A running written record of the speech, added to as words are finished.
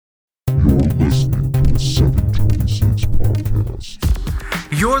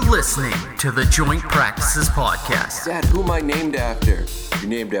You're listening to the Joint Practices Podcast. Dad, who am I named after? You're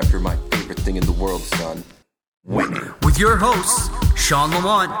named after my favorite thing in the world, son. Whitney. With your hosts, Sean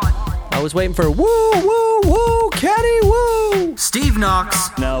Lamont. I was waiting for woo, woo, woo, Kenny, woo. Steve Knox.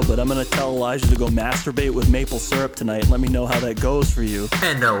 No, but I'm going to tell Elijah to go masturbate with maple syrup tonight. Let me know how that goes for you.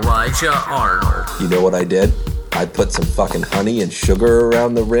 And Elijah Arnold. You know what I did? I put some fucking honey and sugar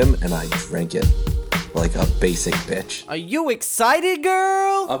around the rim and I drank it like a basic bitch. Are you excited,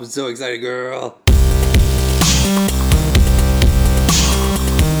 girl? I'm so excited, girl.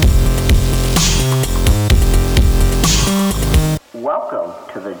 Welcome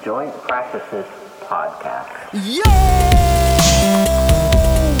to the Joint Practices Podcast. Yo!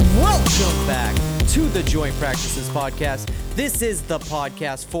 Welcome back to the Joint Practices Podcast. This is the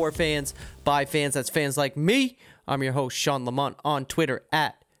podcast for fans, by fans. That's fans like me. I'm your host, Sean Lamont, on Twitter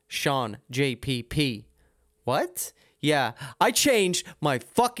at SeanJPP. What? Yeah, I changed my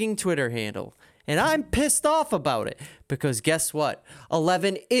fucking Twitter handle. And I'm pissed off about it because guess what?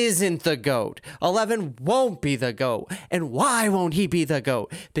 11 isn't the GOAT. 11 won't be the GOAT. And why won't he be the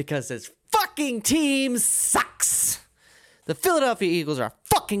GOAT? Because his fucking team sucks. The Philadelphia Eagles are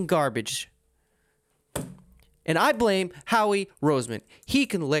fucking garbage. And I blame Howie Roseman. He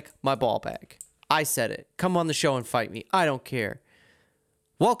can lick my ball bag. I said it. Come on the show and fight me. I don't care.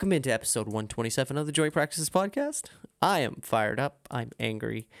 Welcome into episode 127 of the Joint Practices Podcast. I am fired up. I'm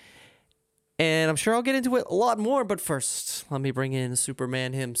angry. And I'm sure I'll get into it a lot more, but first, let me bring in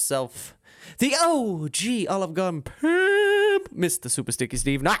Superman himself, the OG Olive Garden pimp, Mr. Super Sticky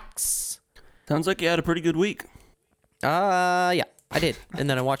Steve Knox. Sounds like you had a pretty good week. Yeah, I did. And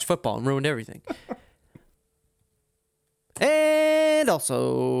then I watched football and ruined everything. And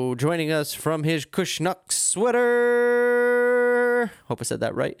also joining us from his Kushnuck sweater, hope I said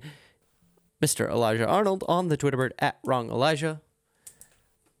that right, Mr. Elijah Arnold on the Twitter bird at Wrong Elijah.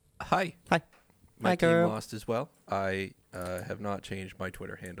 Hi. Hi. My Hi, team girl. lost as well. I have not changed my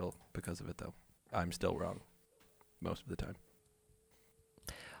Twitter handle because of it, though. I'm still wrong most of the time.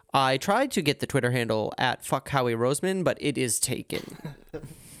 I tried to get the Twitter handle at Fuck Howie Roseman, but it is taken.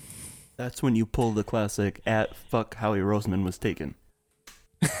 That's when you pull the classic at fuck Howie Roseman was taken.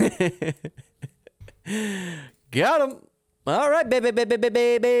 Got him. All right,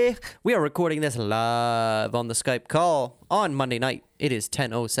 baby. We are recording this live on the Skype call on Monday night. It is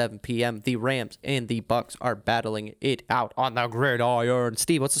 10:07 p.m. The Rams and the Bucks are battling it out on the gridiron.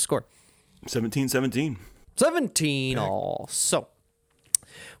 Steve, what's the score? 17-17. 17 all. So,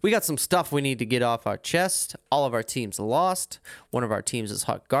 we got some stuff we need to get off our chest. All of our teams lost. One of our teams is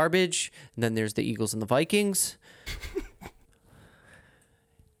hot garbage. And then there's the Eagles and the Vikings.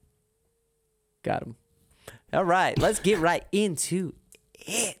 Got him. All right, let's get right into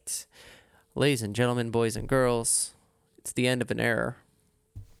it. Ladies and gentlemen, boys and girls, it's the end of an era.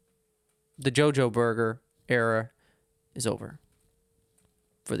 The JoJo Burger era is over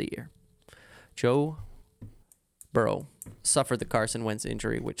for the year. Joe Burrow suffered the Carson Wentz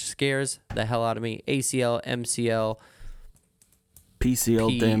injury, which scares the hell out of me. ACL, MCL,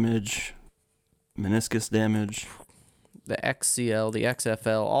 PCL damage, meniscus damage. the XCL, the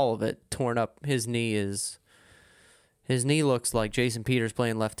XFL, all of it torn up. His knee looks like Jason Peters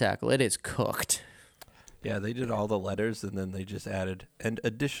playing left tackle. It is cooked. Yeah, they did all the letters, and then they just added and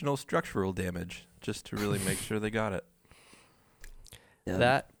additional structural damage just to really make sure they got it. Yeah.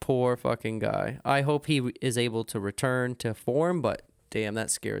 That poor fucking guy. I hope he is able to return to form, but damn,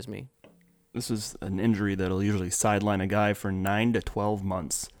 that scares me. This is an injury that'll usually sideline a guy for 9 to 12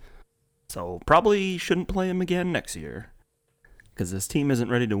 months. So probably shouldn't play him again next year. Because this team isn't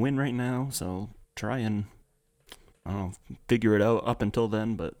ready to win right now, so try and figure it out up until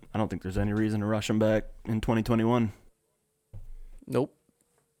then, but I don't think there's any reason to rush him back in 2021. Nope.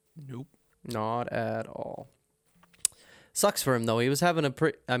 Not at all. Sucks for him, though. He was having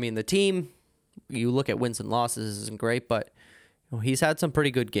the team, you look at wins and losses, isn't great, but he's had some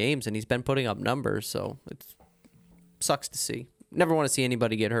pretty good games, and he's been putting up numbers, so it sucks to see. Never want to see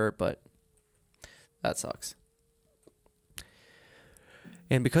anybody get hurt, but that sucks.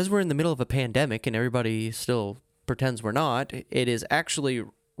 And because we're in the middle of a pandemic and everybody still pretends we're not, it is actually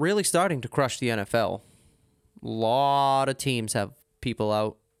really starting to crush the NFL. A lot of teams have people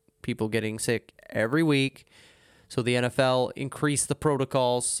out, people getting sick every week. So the NFL increased the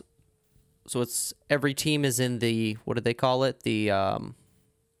protocols. So it's every team is in the, what do they call it? The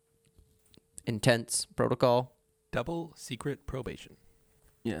intense protocol. Double secret probation.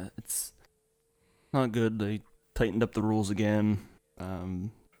 Yeah, it's not good. They tightened up the rules again.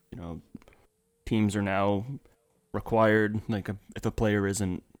 Teams are now required, like if a player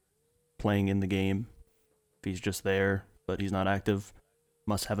isn't playing in the game, if he's just there but he's not active,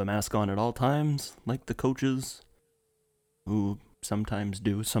 must have a mask on at all times, like the coaches, who sometimes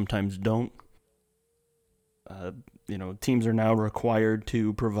do, sometimes don't. Teams are now required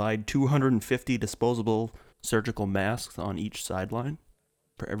to provide 250 disposable surgical masks on each sideline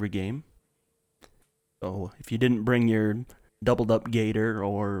for every game. So if you didn't bring your doubled up gaiter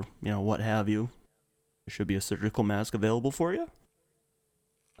or, what have you, there should be a surgical mask available for you.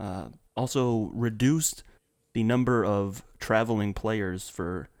 Also reduced the number of traveling players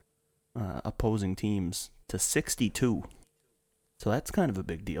for opposing teams to 62. So that's kind of a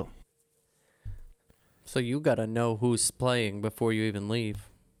big deal. So you got to know who's playing before you even leave.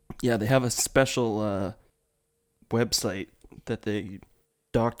 Yeah, they have a special website that they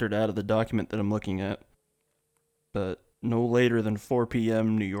doctored out of the document that I'm looking at. But no later than 4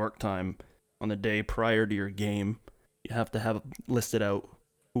 p.m. New York time on the day prior to your game, you have to have listed out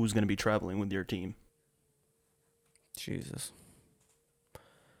who's going to be traveling with your team. Jesus.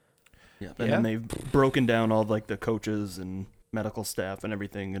 Yeah, and then they've broken down all the coaches and medical staff and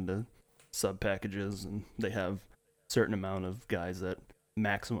everything into sub packages, and they have a certain amount of guys that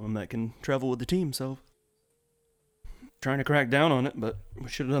maximum that can travel with the team. So trying to crack down on it, but we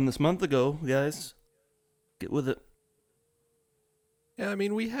should have done this month ago, guys. Get with it. Yeah, I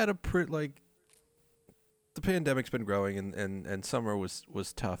mean, we had a the pandemic's been growing and summer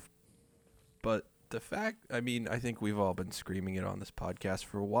was tough. But the fact, I think we've all been screaming it on this podcast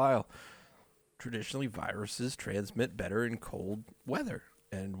for a while. Traditionally, viruses transmit better in cold weather.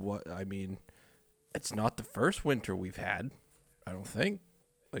 And it's not the first winter we've had, I don't think.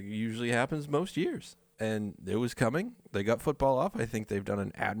 It usually happens most years. And it was coming. They got football off. I think they've done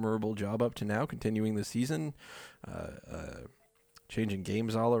an admirable job up to now, continuing the season, changing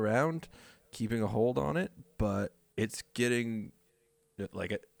games all around, keeping a hold on it. But it's getting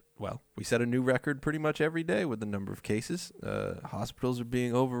we set a new record pretty much every day with the number of cases. Hospitals are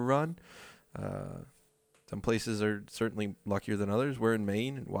being overrun. Some places are certainly luckier than others. We're in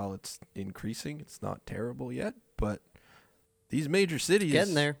Maine, and while it's increasing, it's not terrible yet. But these major cities,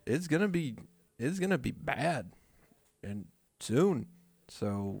 getting there. It's gonna be bad, and soon.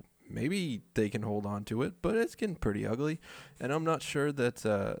 So maybe they can hold on to it, but it's getting pretty ugly. And I'm not sure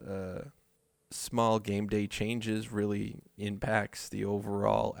that small game day changes really impacts the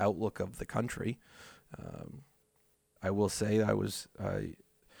overall outlook of the country. I will say I was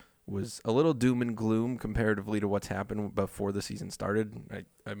a little doom and gloom comparatively to what's happened before the season started.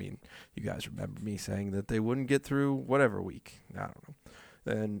 I mean, you guys remember me saying that they wouldn't get through whatever week. I don't know.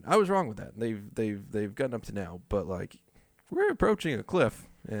 And I was wrong with that. They've gotten up to now, but we're approaching a cliff,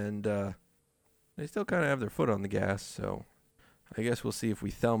 and they still kind of have their foot on the gas. So I guess we'll see if we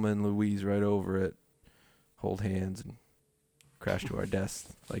Thelma and Louise right over it, hold hands, and crash to our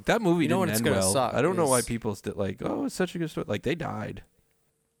deaths. That movie didn't end well. I don't know why people still oh, it's such a good story. They died.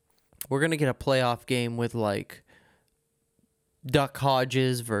 We're going to get a playoff game with Duck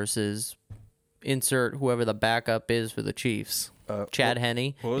Hodges versus insert whoever the backup is for the Chiefs. Chad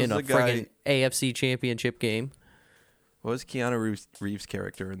Henne in a friggin' AFC championship game. What was Keanu Reeves'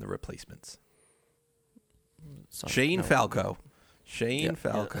 character in The Replacements? Shane Falco.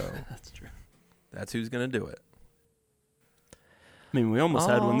 Falco. Yeah, that's true. That's who's going to do it. I mean, we almost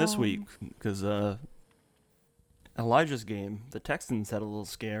had one this week because Elijah's game, the Texans had a little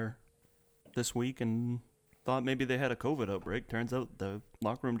scare this week and thought maybe they had a COVID outbreak. Turns out the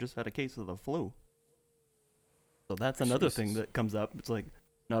locker room just had a case of the flu. So that's another thing that comes up. It's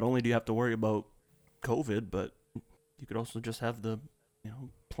not only do you have to worry about COVID, but you could also just have the,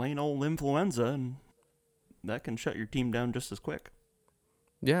 plain old influenza, and that can shut your team down just as quick.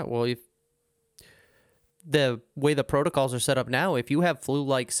 Yeah, well, the way the protocols are set up now, if you have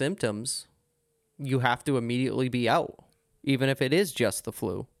flu-like symptoms, you have to immediately be out, even if it is just the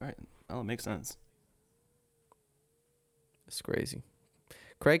flu. Right. Well, it makes sense. It's crazy.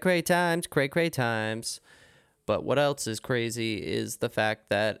 Cray times. But what else is crazy is the fact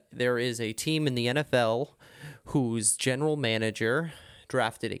that there is a team in the NFL whose general manager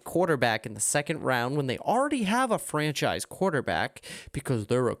drafted a quarterback in the second round when they already have a franchise quarterback because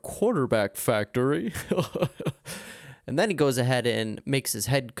they're a quarterback factory. And then he goes ahead and makes his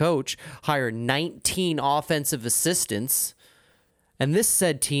head coach hire 19 offensive assistants. And this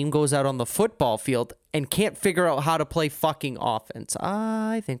said team goes out on the football field and can't figure out how to play fucking offense.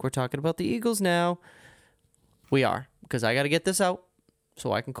 I think we're talking about the Eagles now. We are, because I got to get this out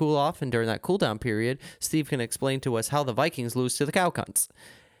so I can cool off. And during that cool down period, Steve can explain to us how the Vikings lose to the Cowcunts.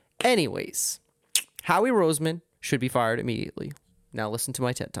 Anyways, Howie Roseman should be fired immediately. Now listen to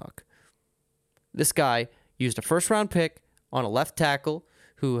my TED Talk. This guy used a first-round pick on a left tackle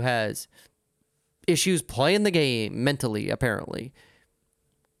who has issues playing the game mentally, apparently.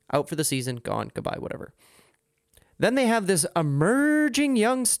 Out for the season, gone, goodbye, whatever. Then they have this emerging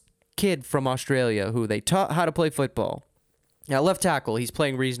young kid from Australia who they taught how to play football. Now, left tackle, he's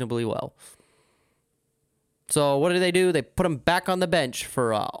playing reasonably well. So what do? They put him back on the bench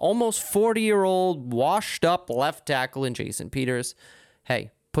for almost 40-year-old washed-up left tackle in Jason Peters.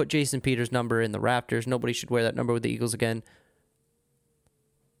 Hey, put Jason Peters' number in the Raptors. Nobody should wear that number with the Eagles again.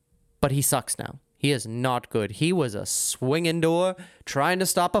 But he sucks now. He is not good. He was a swinging door trying to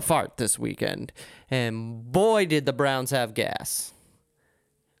stop a fart this weekend. And boy, did the Browns have gas.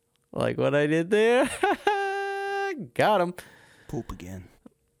 Like what I did there? Got him. Poop again.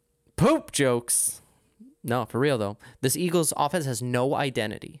 Poop jokes. No, for real, though. This Eagles offense has no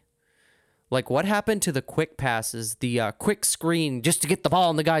identity. Like, what happened to the quick passes, the quick screen just to get the ball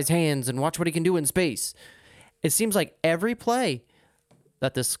in the guy's hands and watch what he can do in space? It seems like every play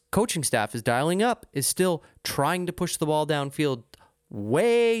that this coaching staff is dialing up is still trying to push the ball downfield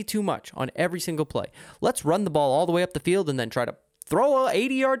way too much on every single play. Let's run the ball all the way up the field and then try to throw a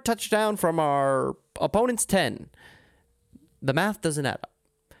 80-yard touchdown from our opponent's 10. The math doesn't add up.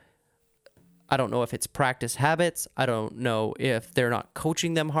 I don't know if it's practice habits. I don't know if they're not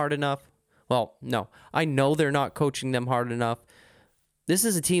coaching them hard enough. Well, no. I know they're not coaching them hard enough. This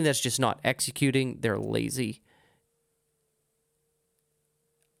is a team that's just not executing. They're lazy.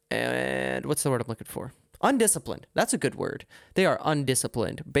 And what's the word I'm looking for? Undisciplined. That's a good word. They are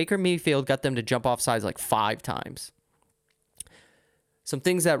undisciplined. Baker Mayfield got them to jump off sides like 5 times. Some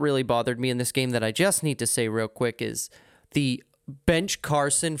things that really bothered me in this game that I just need to say real quick is the bench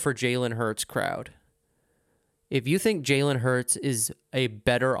Carson for Jalen Hurts crowd. If you think Jalen Hurts is a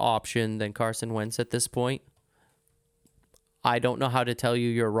better option than Carson Wentz at this point, I don't know how to tell you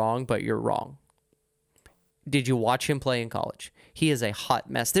you're wrong, but you're wrong. Did you watch him play in college? He is a hot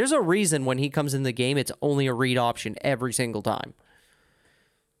mess. There's a reason when he comes in the game, it's only a read option every single time.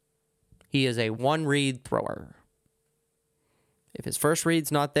 He is a one-read thrower. If his first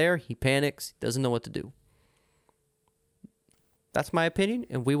read's not there, he panics, doesn't know what to do. That's my opinion,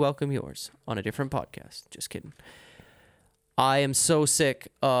 and we welcome yours on a different podcast. Just kidding. I am so sick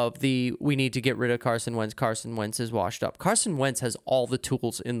of we need to get rid of Carson Wentz. Carson Wentz is washed up. Carson Wentz has all the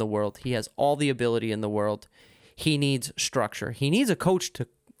tools in the world. He has all the ability in the world. He needs structure. He needs a coach to,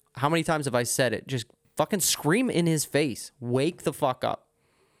 how many times have I said it? Just fucking scream in his face. Wake the fuck up.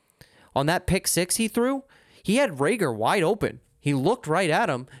 On that pick 6 he threw, he had Rager wide open. He looked right at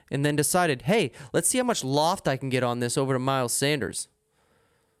him and then decided, hey, let's see how much loft I can get on this over to Miles Sanders.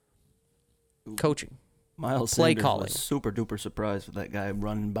 Coaching. Miles Play Sanders calling. was super duper surprised with that guy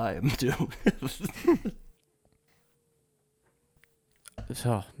running by him too.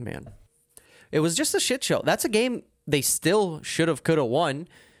 Oh, man. It was just a shit show. That's a game they still should have, could have won.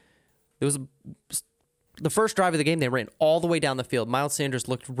 It was the first drive of the game. They ran all the way down the field. Miles Sanders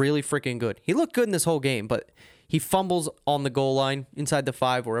looked really freaking good. He looked good in this whole game, but he fumbles on the goal line, inside the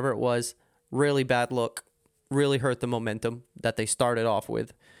 5, wherever it was. Really bad look. Really hurt the momentum that they started off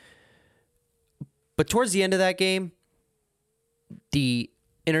with. But towards the end of that game, the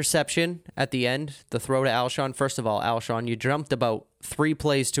interception at the end, the throw to Alshon. First of all, Alshon, you jumped about 3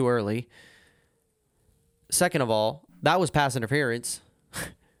 plays too early. Second of all, that was pass interference.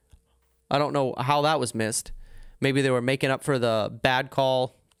 I don't know how that was missed. Maybe they were making up for the bad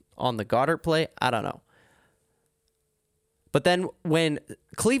call on the Goddard play. I don't know. But then when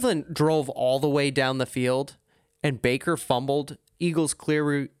Cleveland drove all the way down the field and Baker fumbled, Eagles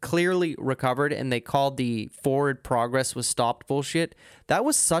clearly recovered, and they called the forward progress was stopped bullshit. That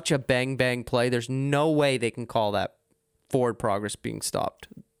was such a bang play. There's no way they can call that forward progress being stopped.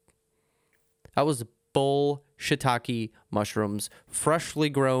 That was bull shiitake mushrooms, freshly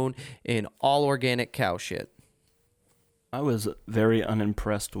grown in all organic cow shit. I was very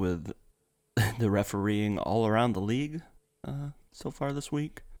unimpressed with the refereeing all around the league so far this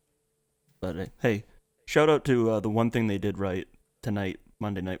week. But hey, shout out to the one thing they did right tonight,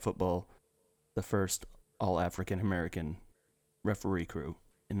 Monday Night Football, the first all-African American referee crew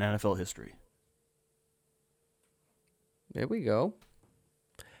in NFL history. There we go.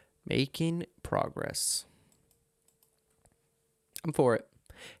 Making progress. I'm for it.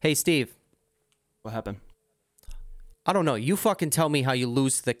 Hey, Steve. What happened? I don't know. You fucking tell me how you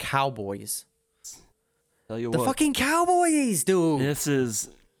lose to the Cowboys. Tell you The what. fucking Cowboys, dude. This is...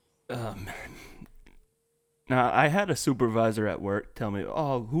 Now, I had a supervisor at work tell me,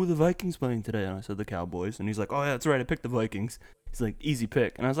 oh, who are the Vikings playing today? And I said, the Cowboys. And he's like, oh, yeah, that's right, I picked the Vikings. He's like, easy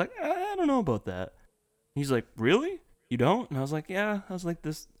pick. And I was like, I don't know about that. He's like, really? You don't? And I was like, yeah. I was like,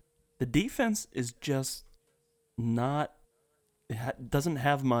 the defense is just not... It doesn't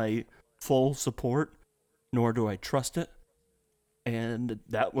have my full support, nor do I trust it. And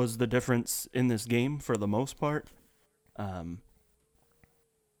that was the difference in this game for the most part.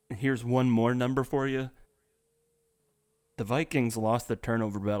 Here's one more number for you. The Vikings lost the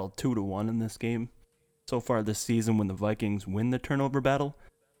turnover battle 2-1 in this game. So far this season, when the Vikings win the turnover battle,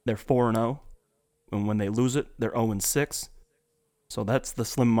 they're 4-0. And when they lose it, they're 0-6. So that's the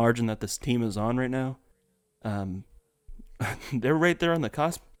slim margin that this team is on right now. They're right there on the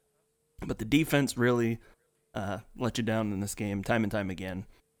cusp. But the defense really let you down in this game time and time again.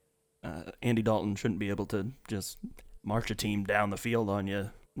 Andy Dalton shouldn't be able to just march a team down the field on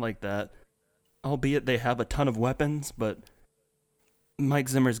you like that. Albeit they have a ton of weapons, but Mike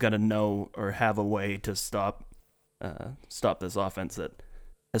Zimmer's got to know or have a way to stop this offense that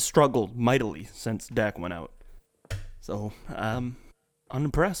has struggled mightily since Dak went out. So I'm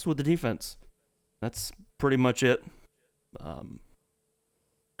unimpressed with the defense. That's pretty much it.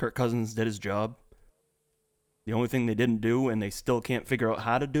 Kirk Cousins did his job. The only thing they didn't do, and they still can't figure out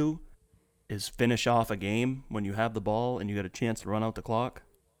how to do, is finish off a game when you have the ball and you get a chance to run out the clock.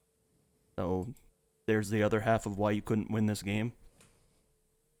 So there's the other half of why you couldn't win this game.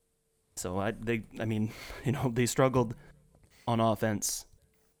 So they struggled on offense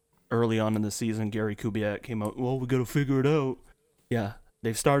early on in the season. Gary Kubiak came out, well, we got to figure it out. Yeah,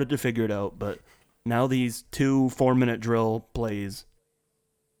 they've started to figure it out, but now these 2 4-minute drill plays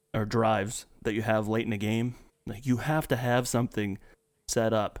or drives that you have late in the game, like, you have to have something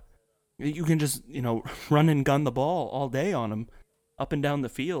set up. You can just, run and gun the ball all day on them up and down the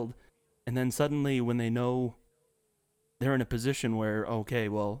field. And then suddenly when they know they're in a position where, okay,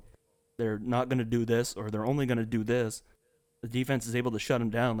 well, they're not going to do this or they're only going to do this, the defense is able to shut them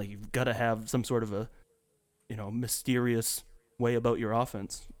down. Like, you've got to have some sort of a, mysterious way about your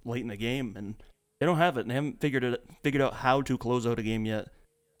offense late in the game. And they don't have it. And they haven't figured out how to close out a game yet.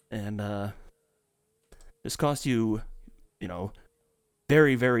 And this cost you,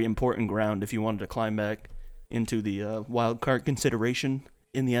 very, very important ground if you wanted to climb back into the wild card consideration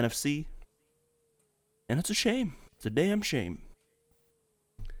in the NFC. And it's a shame. It's a damn shame.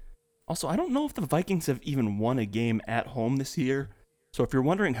 Also, I don't know if the Vikings have even won a game at home this year. So if you're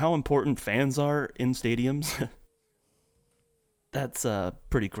wondering how important fans are in stadiums, that's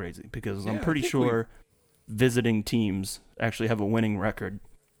pretty crazy, because I'm pretty sure visiting teams actually have a winning record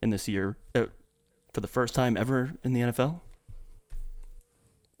in this year for the first time ever in the NFL.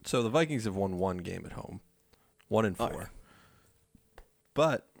 So the Vikings have won 1 game at home, 1-4. Oh, yeah.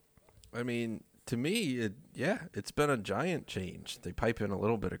 But, to me, it's been a giant change. They pipe in a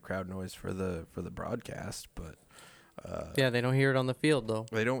little bit of crowd noise for the broadcast, but they don't hear it on the field, though.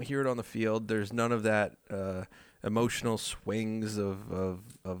 They don't hear it on the field. There's none of that emotional swings of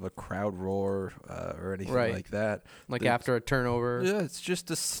a crowd roar or anything like that. Like after a turnover. Yeah, it's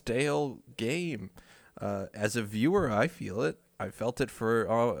just a stale game. As a viewer, I feel it. I felt it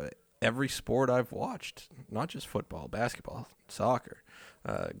for every sport I've watched, not just football, basketball, soccer,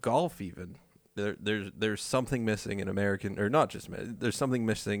 golf even. There's something missing in American, or not just, there's something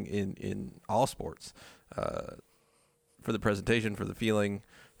missing in all sports for the presentation, for the feeling,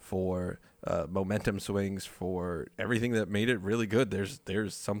 for momentum swings, for everything that made it really good.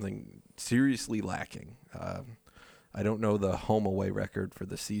 There's something seriously lacking. I don't know the home away record for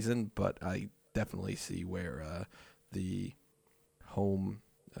the season, but I definitely see where the home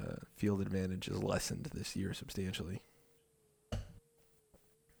field advantage is lessened this year substantially.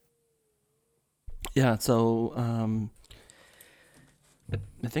 Yeah, so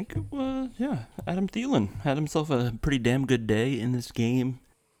I think Adam Thielen had himself a pretty damn good day in this game.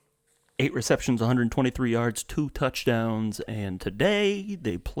 8 receptions, 123 yards, 2 touchdowns, and today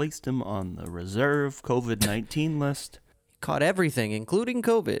they placed him on the reserve COVID-19 list. Caught everything, including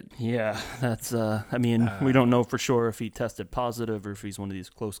COVID. Yeah, that's, we don't know for sure if he tested positive or if he's one of these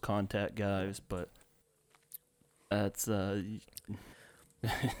close contact guys, but that's, you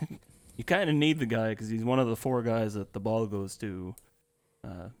kind of need the guy because he's one of the 4 guys that the ball goes to,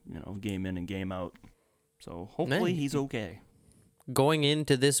 game in and game out. So hopefully he's okay. Going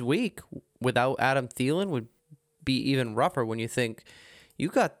into this week without Adam Thielen would be even rougher when you think you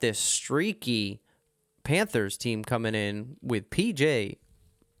got this streaky Panthers team coming in with PJ,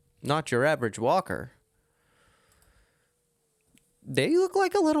 not your average Walker. They look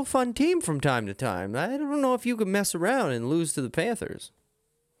like a little fun team from time to time. I don't know if you could mess around and lose to the Panthers.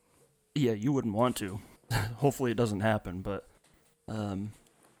 Yeah, you wouldn't want to. Hopefully it doesn't happen, but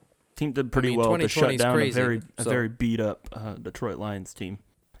team did pretty well to shut down a very beat up Detroit Lions team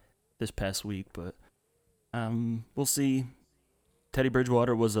this past week, but we'll see. Teddy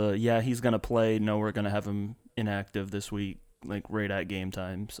Bridgewater was he's going to play. No, we're going to have him inactive this week, like right at game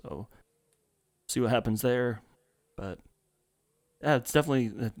time. So see what happens there. But Yeah, it's definitely.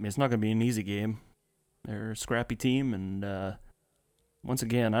 I mean, it's not going to be an easy game. They're a scrappy team, and once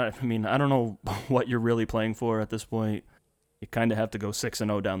again, I mean, I don't know what you're really playing for at this point. You kind of have to go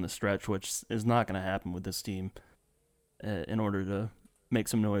 6-0 down the stretch, which is not going to happen with this team in order to make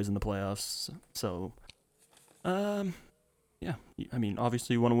some noise in the playoffs. So, yeah, I mean,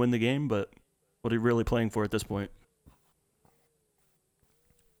 obviously you want to win the game, but what are you really playing for at this point?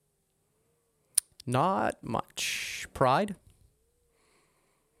 Not much. Pride.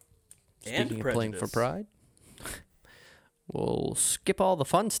 Speaking of playing for pride, we'll skip all the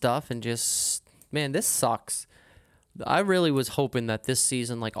fun stuff and just, man, this sucks. I really was hoping that this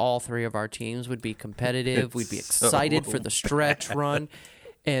season, like, all three of our teams would be competitive. We'd be excited for the stretch run.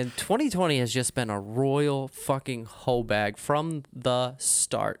 And 2020 has just been a royal fucking hoe bag from the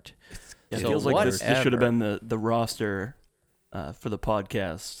start. Yeah, it feels like this should have been the roster for the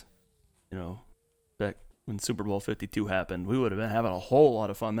podcast. You know, back when Super Bowl 52 happened, we would have been having a whole lot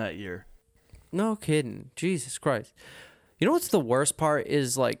of fun that year. No kidding. Jesus Christ. You know what's the worst part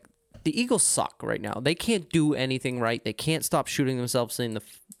is, like, the Eagles suck right now. They can't do anything right. They can't stop shooting themselves in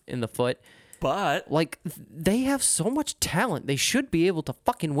the foot. But like, they have so much talent. They should be able to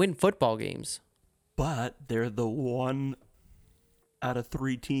fucking win football games. But they're the one out of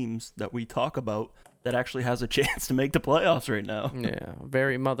 3 teams that we talk about that actually has a chance to make the playoffs right now. Yeah,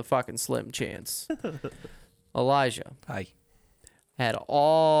 very motherfucking slim chance. Elijah. Hi. Had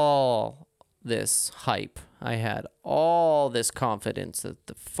all this hype. I had all this confidence that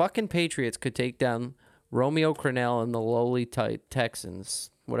the fucking Patriots could take down Romeo Crennel and the lowly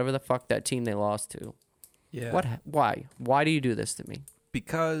Texans, whatever the fuck that team they lost to. Yeah. What? Why? Why do you do this to me?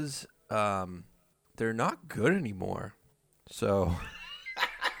 Because they're not good anymore. So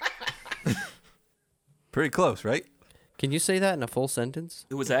pretty close, right? Can you say that in a full sentence?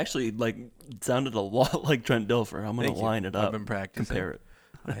 It was actually it sounded a lot like Trent Dilfer. I'm going to line it up. I've been practicing. Compare it.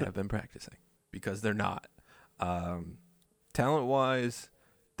 I have been practicing because they're not. Talent-wise,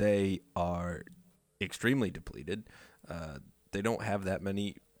 they are extremely depleted. They don't have that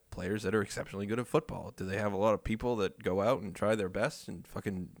many players that are exceptionally good at football. Do they have a lot of people that go out and try their best and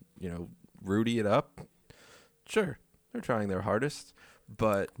fucking, Rudy it up? Sure, they're trying their hardest,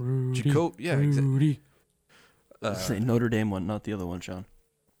 but Rudy. Say Notre Dame one, not the other one, Sean.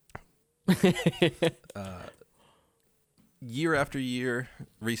 Year after year,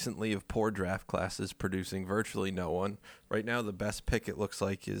 recently, of poor draft classes producing virtually no one. Right now, the best pick, it looks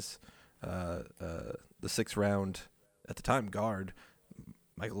like, is the 6th round, at the time, guard.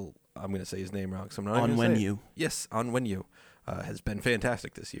 Michael, I'm going to say his name wrong, so I'm not going to say it. Yes, Onwenu has been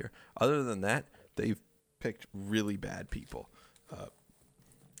fantastic this year. Other than that, they've picked really bad people.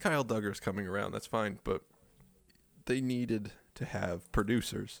 Kyle Duggar's coming around, that's fine, but they needed to have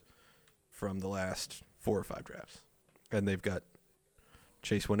producers from the last 4 or 5 drafts. And they've got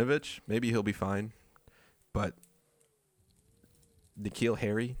Chase Winovich. Maybe he'll be fine. But N'Keal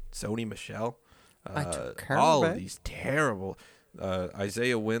Harry, Sony Michel, all of these terrible.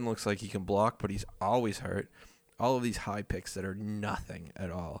 Isaiah Wynn looks like he can block, but he's always hurt. All of these high picks that are nothing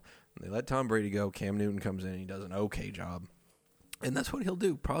at all. And they let Tom Brady go. Cam Newton comes in and he does an okay job. And that's what he'll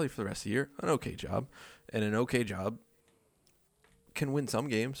do probably for the rest of the year. An okay job. And an okay job can win some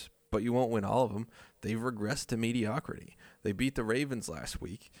games, but you won't win all of them. They've regressed to mediocrity. They beat the Ravens last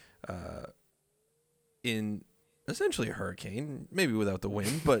week in essentially a hurricane, maybe without the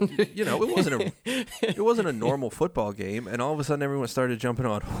wind, but it wasn't a normal football game. And all of a sudden, everyone started jumping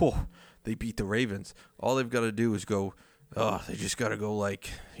on. Whoa, they beat the Ravens. All they've got to do is go. Oh, they just got to go 9-7,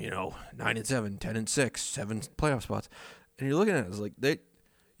 10-6, 7 playoff spots. And you're looking at it, it's like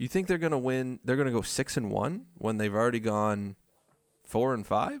you think they're going to win? They're going to go 6-1 when they've already gone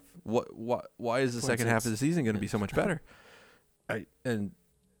 4-5. Why is the second half of the season going to be so much better? I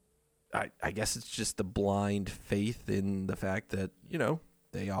guess it's just the blind faith in the fact that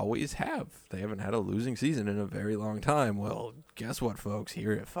they always have. They haven't had a losing season in a very long time. Well, guess what, folks?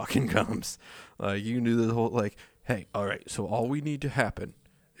 Here it fucking comes. You can do this whole hey, all right. So all we need to happen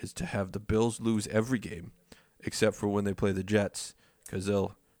is to have the Bills lose every game, except for when they play the Jets, because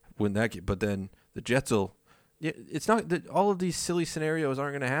they'll win that game. But then the Jets will. Yeah, it's not that all of these silly scenarios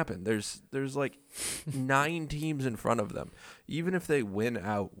aren't going to happen. There's 9 teams in front of them. Even if they win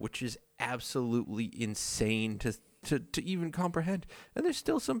out, which is absolutely insane to even comprehend, and there's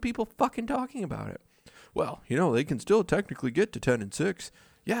still some people fucking talking about it. Well, they can still technically get to 10-6.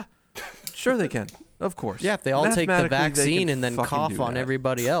 Yeah, sure they can. Of course. Yeah, if they all take the vaccine and then cough on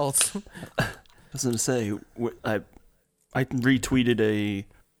everybody else. I was going to say, I retweeted a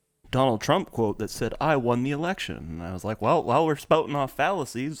Donald Trump quote that said, "I won the election." And I was like, well, while we're spouting off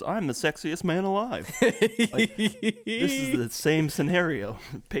fallacies, I'm the sexiest man alive. Like, this is the same scenario.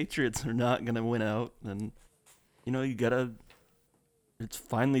 Patriots are not going to win out. And, you know, it's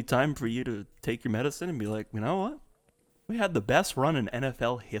finally time for you to take your medicine and be like, you know what? We had the best run in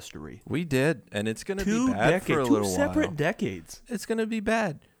NFL history. We did, and it's going to be bad for a little while. 2 separate decades. It's going to be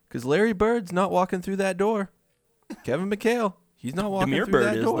bad because Larry Bird's not walking through that door. Kevin McHale, he's not walking Demir through Bird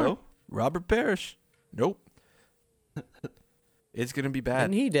that is, door. though. Robert Parrish, nope. It's going to be bad.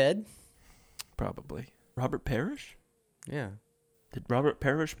 And he did. Probably. Robert Parrish? Yeah. Did Robert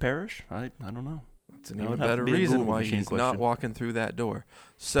Parrish perish? I don't know. It's an That even would have to better be a reason Google why machine he's not question. walking through that door.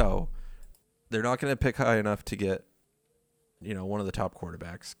 So they're not going to pick high enough to get, one of the top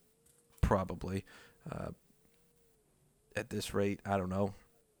quarterbacks, probably. At this rate, I don't know.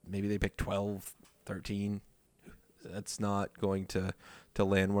 Maybe they pick 12, 13. That's not going to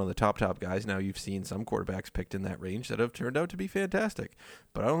land one of the top guys. Now, you've seen some quarterbacks picked in that range that have turned out to be fantastic.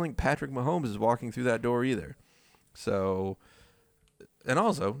 But I don't think Patrick Mahomes is walking through that door either. So, and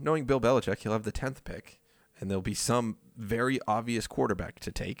also, knowing Bill Belichick, he'll have the 10th pick, and there'll be some very obvious quarterback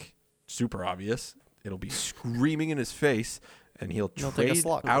to take. Super obvious. It'll be screaming in his face, and he'll take a trade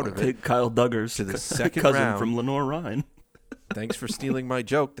slot out of it. Take Kyle Duggars To the second cousin round. from Lenore Ryan. Thanks for stealing my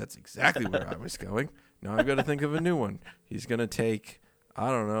joke. That's exactly where I was going. Now I've got to think of a new one. He's going to take, I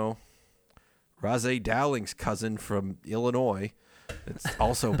don't know, Razé Dowling's cousin from Illinois. It's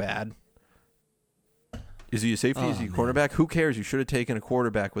also bad. Is he a safety? Is he a cornerback? Who cares? You should have taken a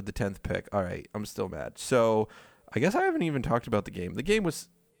quarterback with the 10th pick. All right, I'm still mad. So I guess I haven't even talked about the game. The game was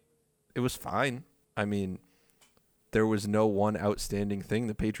fine. I mean, there was no one outstanding thing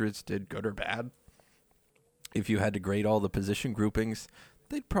the Patriots did, good or bad. If you had to grade all the position groupings,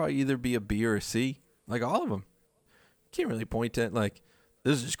 they'd probably either be a B or a C, like all of them. Can't really point at, like,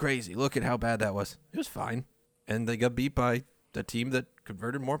 this is crazy. Look at how bad that was. It was fine. And they got beat by the team that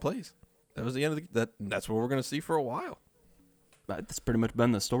converted more plays. That was the end of that's what we're going to see for a while. That's pretty much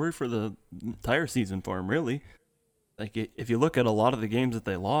been the story for the entire season for him, really. Like, if you look at a lot of the games that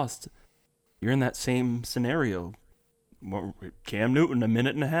they lost, you're in that same scenario. Cam Newton, a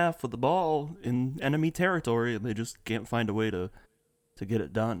minute and a half with the ball in enemy territory, and they just can't find a way to get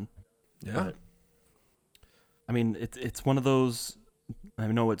it done. Yeah. But, I mean, it's one of those. I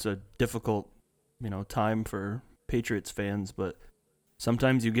know it's a difficult, time for Patriots fans, but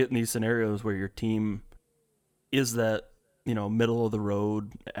sometimes you get in these scenarios where your team is that, middle of the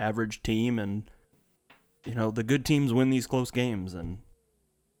road average team, and the good teams win these close games, and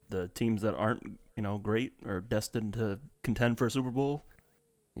the teams that aren't, great or destined to contend for a Super Bowl,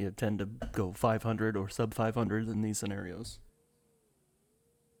 you tend to go 500 or sub 500 in these scenarios.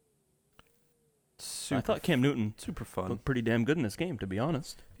 I thought Cam Newton super fun. looked pretty damn good in this game, to be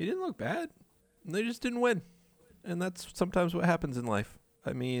honest. He didn't look bad. They just didn't win. And that's sometimes what happens in life.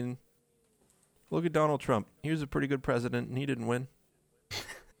 I mean, look at Donald Trump. He was a pretty good president, and he didn't win.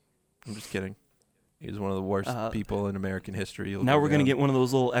 I'm just kidding. He was one of the worst people in American history. Now we're going to get one of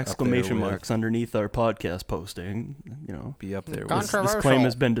those little exclamation with- marks underneath our podcast posting. be up there with This claim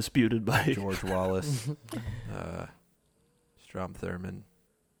has been disputed by George Wallace, Strom Thurmond.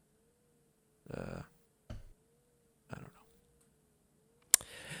 I don't know.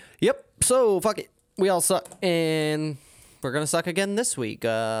 Yep. So fuck it. We all suck, and we're gonna suck again this week.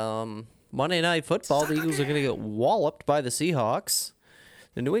 Monday Night Football. The Eagles are gonna get walloped by the Seahawks.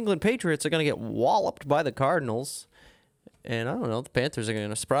 The New England Patriots are gonna get walloped by the Cardinals. And I don't know, the Panthers are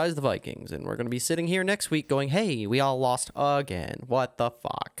gonna surprise the Vikings, and we're gonna be sitting here next week going, "Hey, we all lost again. What the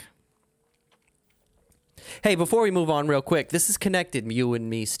fuck?" Hey, before we move on real quick, this is connected, you and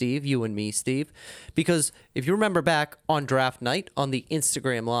me, Steve, because if you remember back on draft night on the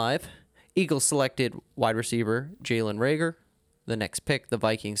Instagram Live, Eagles selected wide receiver Jalen Reagor. The next pick, the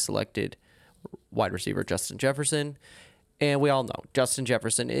Vikings selected wide receiver Justin Jefferson. And we all know Justin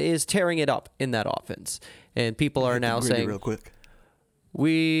Jefferson is tearing it up in that offense. And people are now saying, real quick.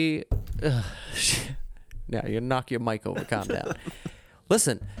 now you knock your mic over, calm down.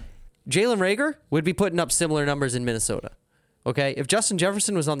 Listen, Jalen Reagor would be putting up similar numbers in Minnesota. Okay? If Justin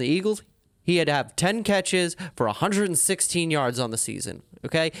Jefferson was on the Eagles, he had to have 10 catches for 116 yards on the season.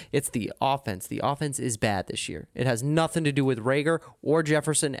 Okay? It's the offense. The offense is bad this year. It has nothing to do with Reagor or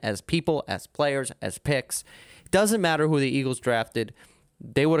Jefferson as people, as players, as picks. It doesn't matter who the Eagles drafted.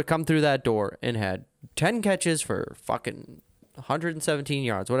 They would have come through that door and had 10 catches for fucking 117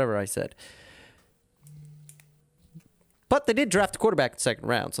 yards, whatever I said. But they did draft a quarterback in the second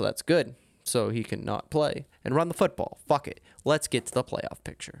round, so that's good. So he can not play and run the football. Fuck it. Let's get to the playoff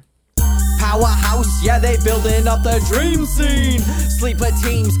picture. powerhouse. Yeah, they building up the dream scene. Sleeper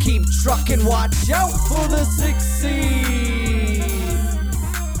teams keep trucking, watch out for the 6th seed.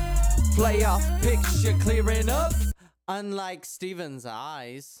 Playoff picture clearing up, unlike Steven's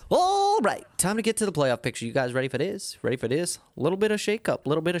eyes. All right, time to get to the playoff picture. You guys ready for this? Ready for this? A little bit of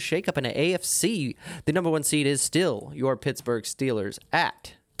shakeup in the AFC. The number 1 seed is still your Pittsburgh Steelers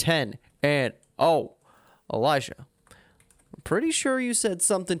at 10-0. Elijah, I'm pretty sure you said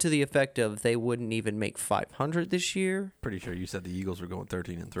something to the effect of they wouldn't even make 500 this year. Pretty sure you said the Eagles were going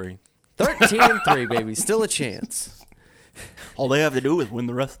 13-3. 13-3, baby. Still a chance. All they have to do is win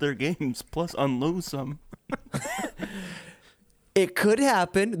the rest of their games, plus unlose some. It could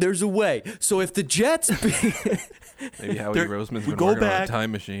happen. There's a way. So if the Jets... Maybe Howie Roseman's we been go working back, on a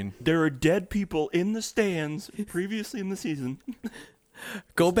time machine. There are dead people in the stands previously in the season.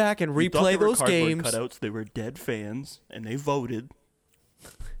 Go back and replay those games. Cutouts. They were dead fans, and they voted.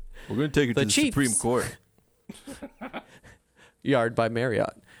 We're going to take it to the Chiefs. Supreme Court. Yard by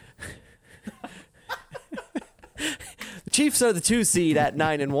Marriott. The Chiefs are the 2 seed at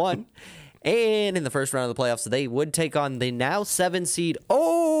 9-1. And in the first round of the playoffs, they would take on the now 7 seed,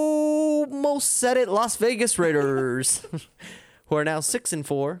 almost said it, Las Vegas Raiders, who are now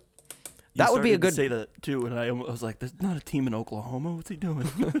 6-4. That would be a good. To say that too, and I was like, "There's not a team in Oklahoma. What's he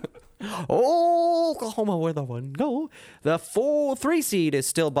doing?" Oklahoma, where the one go? The 3 seed is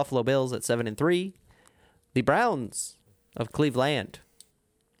still Buffalo Bills at 7-3. The Browns of Cleveland,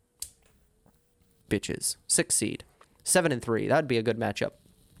 bitches, 6 seed, 7-3. That'd be a good matchup.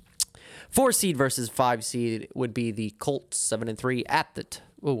 4 seed versus 5 seed would be the Colts, 7-3 at the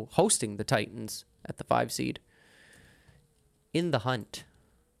hosting the Titans at the 5 seed. In the hunt,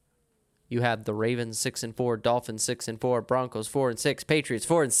 you have the Ravens 6-4, Dolphins 6-4, Broncos 4-6, Patriots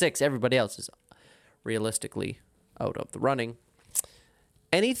 4-6. Everybody else is realistically out of the running.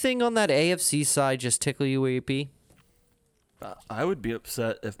 Anything on that AFC side just tickle you, AP? I would be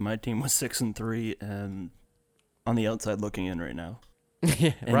upset if my team was 6-3 and on the outside looking in right now.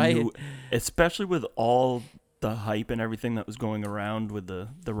 Yeah, right. Especially with all the hype and everything that was going around with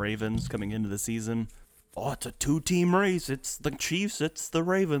the Ravens coming into the season. Oh, it's a 2-team race. It's the Chiefs. It's the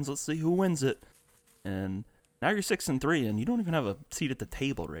Ravens. Let's see who wins it. And now you're 6-3, and you don't even have a seat at the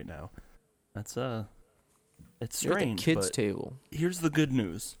table right now. That's it's strange. You're at the kids' but table. Here's the good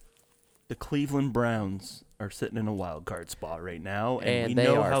news: the Cleveland Browns are sitting in a wild card spot right now, and we they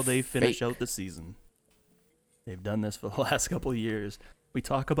know are how they finish fake. out the season. They've done this for the last couple of years. We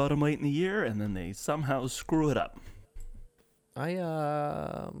talk about them late in the year, and then they somehow screw it up. I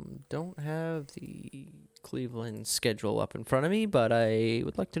don't have the Cleveland schedule up in front of me, but I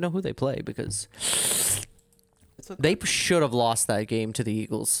would like to know who they play because they should have lost that game to the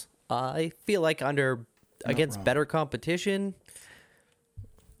Eagles. I feel like against wrong. better competition,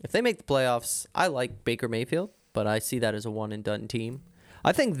 if they make the playoffs, I like Baker Mayfield, but I see that as a one-and-done team.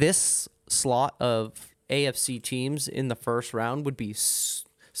 I think this slot of AFC teams in the first round would be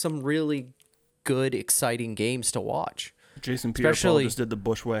some really good, exciting games to watch. Jason Pierre-Paul Especially- just did the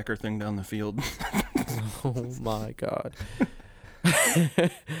bushwhacker thing down the field. Oh, my God.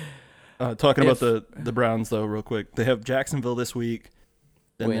 Talking about the Browns, though, real quick. They have Jacksonville this week.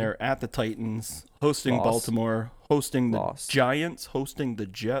 Then Win. they're at the Titans, hosting Loss. Baltimore, hosting the Loss. Giants, hosting the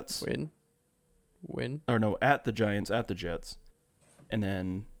Jets. Win. Or no, at the Giants, at the Jets. And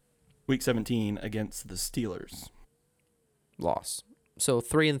then week 17 against the Steelers. Loss. So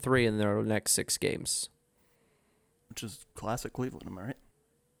 3-3 in their next 6 games. Which is classic Cleveland, am I right?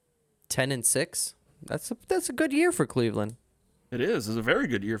 10-6. That's a good year for Cleveland, It is. It's a very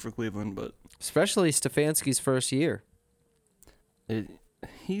good year for Cleveland, but especially Stefanski's first year.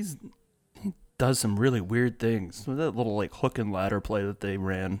 he does some really weird things. With that little hook and ladder play that they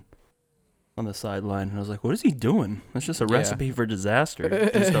ran on the sideline, and I was like, "What is he doing?" That's just a recipe for disaster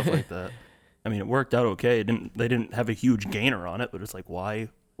and stuff like that. I mean, it worked out okay. They didn't have a huge gainer on it, but it's like, why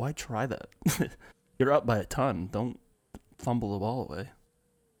try that? You're up by a ton. Don't fumble the ball away.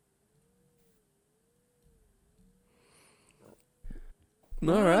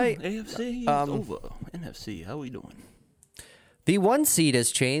 All right. AFC is over. NFC, how we doing? The 1 seed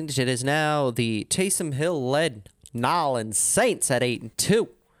has changed. It is now the Taysom Hill-led Nolans Saints at 8-2,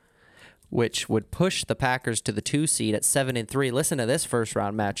 which would push the Packers to the 2 seed at 7-3. Listen to this first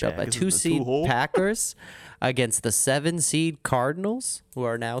round matchup: Yeah, a 'cause 2 it's the seed two-hole. Packers against the 7 seed Cardinals, who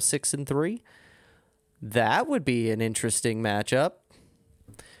are now 6-3. That would be an interesting matchup.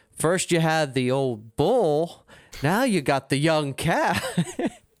 First, you had the old bull. Now you got the young cat.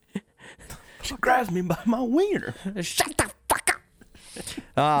 She grabs me by my wiener. Shut the fuck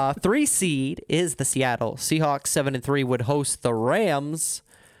up. 3 seed is the Seattle Seahawks. 7-3 would host the Rams.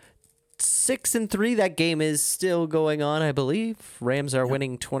 6-3. That game is still going on, I believe. Rams are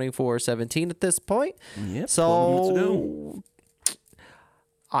winning 24-17 at this point. Yep, 12 minutes to So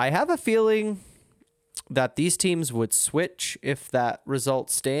I have a feeling that these teams would switch if that result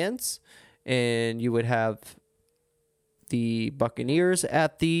stands, and you would have the Buccaneers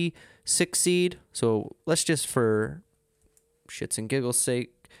at the 6th seed. So let's just, for shits and giggles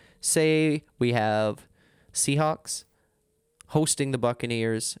sake, say we have Seahawks hosting the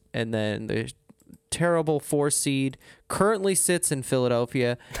Buccaneers, and then the terrible 4 seed currently sits in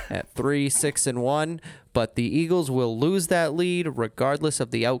Philadelphia at 3-6-1, but the Eagles will lose that lead regardless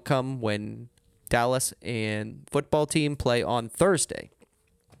of the outcome when Dallas and football team play on Thursday.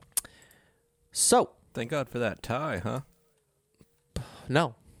 So, Thank God for that tie, huh?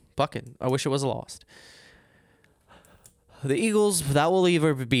 no, bucking. I wish it was lost. The Eagles, that will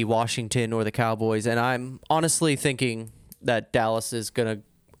either be Washington or the Cowboys, and I'm honestly thinking that Dallas is going to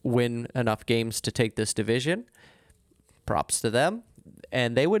win enough games to take this division. Props to them.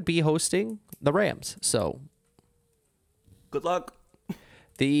 And they would be hosting the Rams. So Good luck.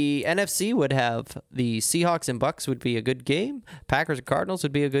 the NFC would have the Seahawks and Bucks would be a good game. Packers and Cardinals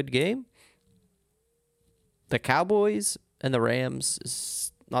would be a good game. The Cowboys and the Rams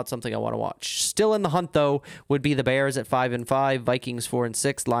is not something I want to watch. Still in the hunt, though, would be the Bears at 5-5, Vikings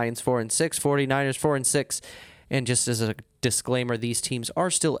 4-6, Lions 4-6, 49ers 4-6. And just as a disclaimer, these teams are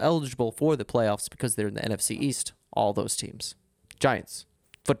still eligible for the playoffs because they're in the NFC East. All those teams. Giants,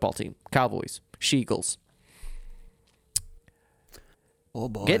 football team, Cowboys, She-Eagles. Oh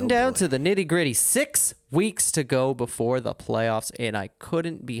boy, Getting down to the nitty-gritty. 6 weeks to go before the playoffs, and I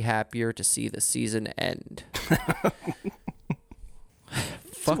couldn't be happier to see the season end.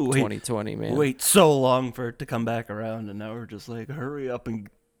 Fuck Wait. 2020, man. Wait so long for it to come back around, and now we're just like, hurry up and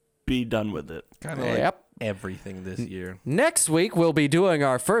be done with it. Kind of like Yep. everything this year. Next week, we'll be doing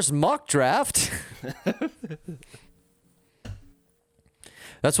our first mock draft.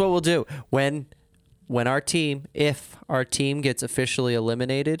 That's what we'll do. When our team, if our team gets officially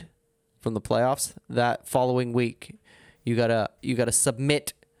eliminated from the playoffs, that following week, you gotta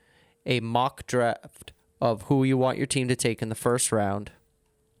submit a mock draft of who you want your team to take in the first round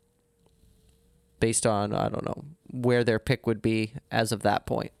based on, I don't know, where their pick would be as of that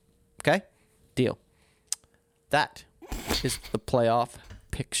point. Okay? Deal. That is the playoff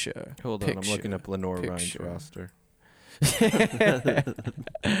picture. Hold on, I'm looking up Lenore Ryan's Picture. roster.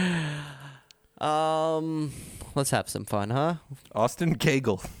 Let's have some fun, huh? Austin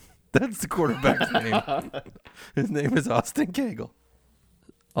Cagle. That's the quarterback's name. His name is Austin Cagle.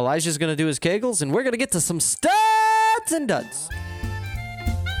 Elijah's going to do his kegels, and we're going to get to some studs and duds.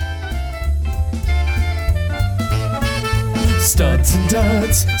 Studs and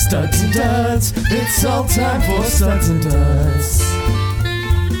duds, studs and duds. It's all time for studs and duds.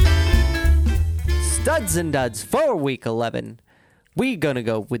 Studs and duds for week 11. We're going to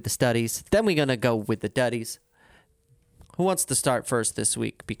go with the studies, then we're going to go with the duddies. Who wants to start first this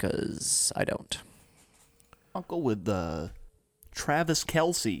week? Because I don't. I'll go with Travis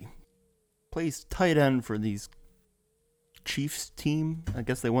Kelce. Plays tight end for these Chiefs team. I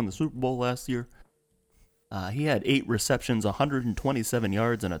guess they won the Super Bowl last year. He had 8 receptions, 127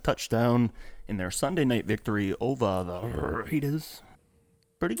 yards, and a touchdown in their Sunday night victory over the Raiders.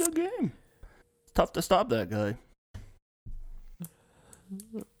 Pretty good game. It's tough to stop that guy.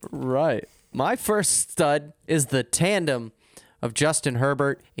 Right. My first stud is the tandem of Justin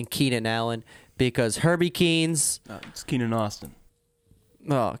Herbert and Keenan Allen, because Herbie Keens... It's Keenan Austin.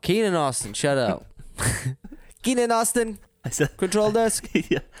 Oh, Keenan Austin, shut up. Keenan Austin, I said, control desk.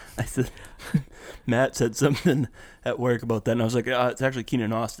 yeah, I said, Matt said something at work about that, and I was like, it's actually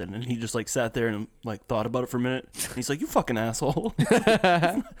Keenan Austin, and he just like sat there and like thought about it for a minute. And he's like, you fucking asshole.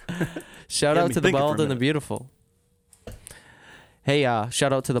 Shout Had out me to the thinking for Bald a and the minute. Beautiful. Hey,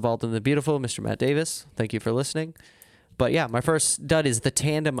 shout out to the Bald and the Beautiful, Mr. Matt Davis. Thank you for listening. But yeah, my first dud is the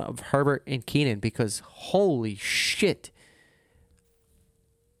tandem of Herbert and Keenan, because holy shit.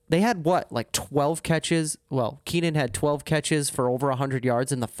 They had what, like 12 catches? Well, Keenan had 12 catches for over 100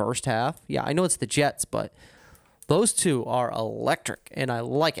 yards in the first half. Yeah, I know it's the Jets, but those two are electric, and I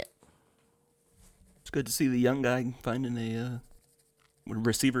like it. It's good to see the young guy finding a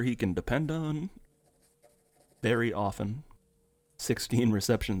receiver he can depend on very often. 16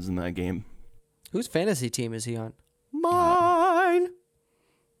 receptions in that game. Whose fantasy team is he on? Mine.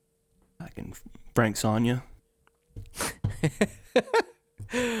 I can Frank Sonia.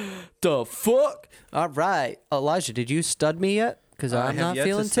 The fuck? All right. Elijah, did you stud me yet? Because I I'm have not yet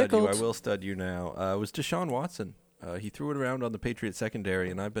feeling to stud tickled. You. I will stud you now. It was Deshaun Watson. He threw it around on the Patriots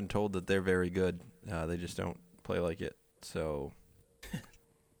secondary, and I've been told that they're very good. They just don't play like it. So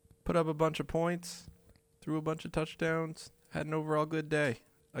put up a bunch of points, threw a bunch of touchdowns, had an overall good day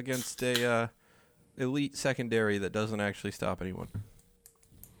against a elite secondary that doesn't actually stop anyone.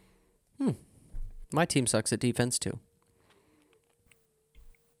 My team sucks at defense, too.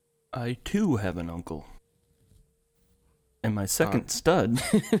 I, too, have an uncle. And my second stud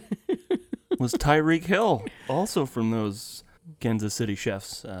was Tyreek Hill, also from those Kansas City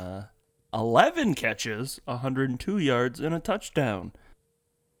Chiefs. 11 catches, 102 yards, and a touchdown.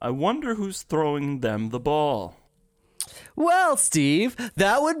 I wonder who's throwing them the ball. Well, Steve,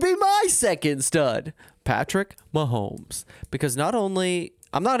 that would be my second stud, Patrick Mahomes. Because not only,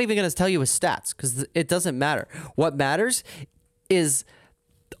 I'm not even going to tell you his stats because it doesn't matter. What matters is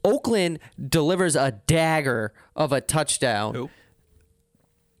Oakland delivers a dagger of a touchdown. Nope.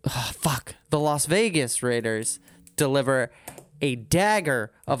 The Las Vegas Raiders deliver a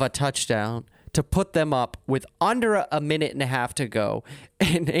dagger of a touchdown to put them up with under a minute and a half to go.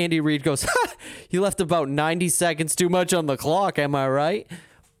 And Andy Reid goes, you left about 90 seconds too much on the clock, am I right?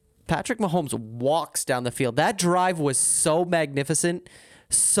 Patrick Mahomes walks down the field. That drive was so magnificent,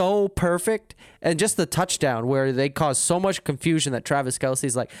 so perfect. And just the touchdown where they caused so much confusion that Travis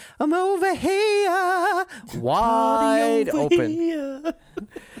Kelce's like, I'm over here, wide open.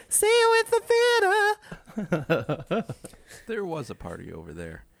 See you at the theater. There was a party over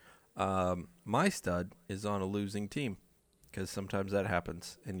there. My stud is on a losing team because sometimes that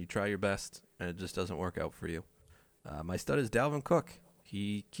happens and you try your best and it just doesn't work out for you. My stud is Dalvin Cook.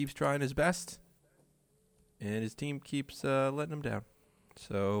 He keeps trying his best and his team keeps letting him down.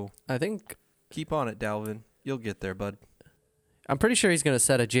 So I think keep on it, Dalvin. You'll get there, bud. I'm pretty sure he's going to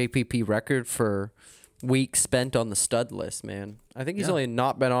set a JPP record for weeks spent on the stud list, man. I think he's only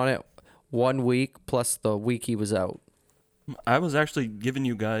not been on it 1 week plus the week he was out. I was actually giving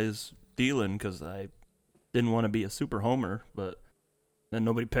you guys Thielen because I didn't want to be a super homer, but then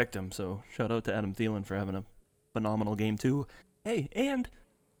nobody picked him. So shout out to Adam Thielen for having a phenomenal game too. Hey, and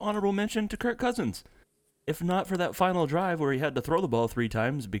honorable mention to Kirk Cousins. If not for that final drive where he had to throw the ball 3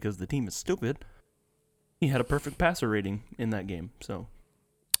 times because the team is stupid, he had a perfect passer rating in that game. So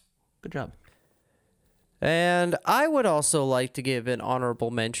good job. And I would also like to give an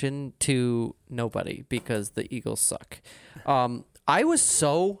honorable mention to nobody because the Eagles suck. I was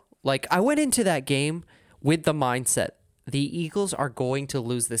so, I went into that game with the mindset, the Eagles are going to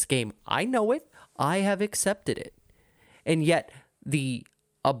lose this game. I know it. I have accepted it. And yet, the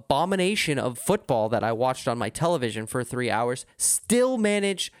abomination of football that I watched on my television for 3 hours still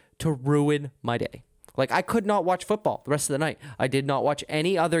managed to ruin my day. I could not watch football the rest of the night. I did not watch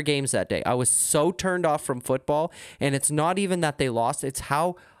any other games that day. I was so turned off from football, and it's not even that they lost. It's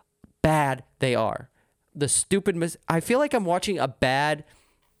how bad they are. The stupid I feel like I'm watching a bad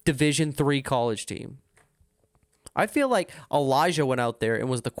Division III college team. I feel like Elijah went out there and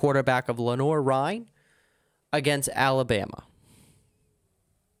was the quarterback of Lenore Ryan against Alabama.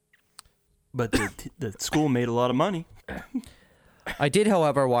 But the school made a lot of money. I did,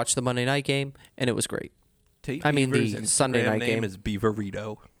 however, watch the Monday night game, and it was great. Tate I mean, Beaver's the Sunday Instagram night name game. is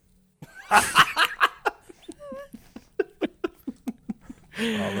Beaverito.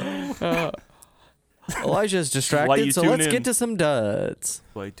 Elijah's Why distracted, you so tune let's in. get to some duds.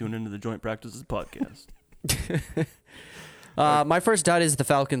 Why tune into the Joint Practices podcast. My first dud is the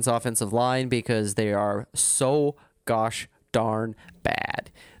Falcons' offensive line because they are so gosh darn bad.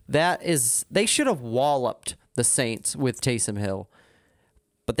 They should have walloped the Saints with Taysom Hill,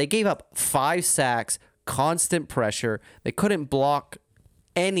 but they gave up 5 sacks, constant pressure. They couldn't block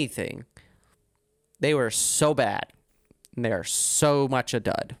anything. They were so bad, and they are so much a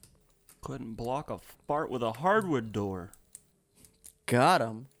dud. Couldn't block a fart with a hardwood door. Got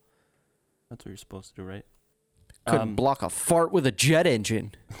him. That's what you're supposed to do, right? Couldn't block a fart with a jet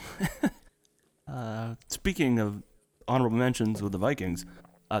engine. Speaking of honorable mentions with the Vikings,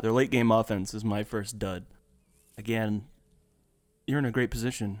 their late game offense is my first dud. Again, you're in a great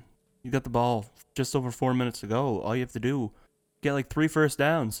position. You got the ball just over 4 minutes to go. All you have to do, get 3 first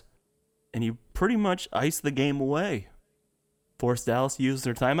downs, and you pretty much ice the game away. Force Dallas to use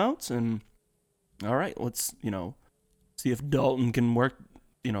their timeouts, and all right, let's see if Dalton can work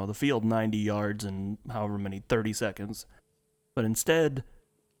the field 90 yards in however many 30 seconds. But instead,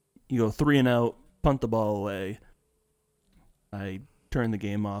 you go 3 and out, punt the ball away. I turned the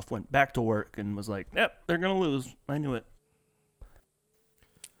game off, went back to work, and was like, yep, they're going to lose. I knew it.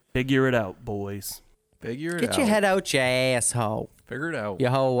 Figure it out, boys. Figure it out. Get your head out, you asshole. Figure it out. You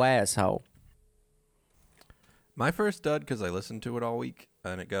whole asshole. My first dud, because I listened to it all week,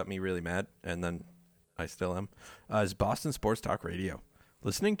 and it got me really mad, and then I still am, is Boston Sports Talk Radio.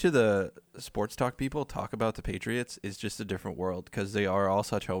 Listening to the sports talk people talk about the Patriots is just a different world because they are all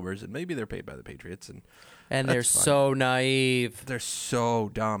such homers, and maybe they're paid by the Patriots, and they're that's fine. so naive. They're so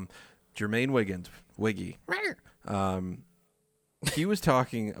dumb. Jermaine Wiggy, he was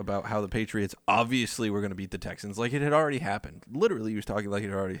talking about how the Patriots obviously were going to beat the Texans like it had already happened. Literally, he was talking like it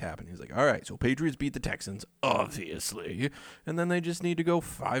had already happened. He was like, all right, so Patriots beat the Texans, obviously, and then they just need to go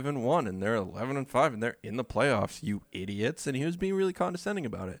 5-1, and they're 11-5, and they're in the playoffs, you idiots. And he was being really condescending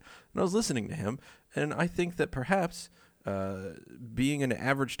about it. And I was listening to him, and I think that perhaps being an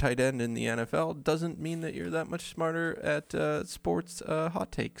average tight end in the NFL doesn't mean that you're that much smarter at sports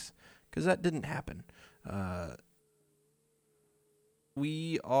hot takes, because that didn't happen.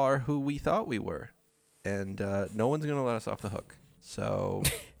 We are who we thought we were, and no one's going to let us off the hook. So,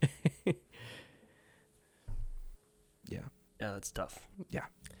 yeah. Yeah, that's tough. Yeah.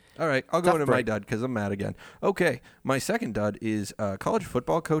 All right, I'll go Tough into my break. dud because I'm mad again. Okay, my second dud is college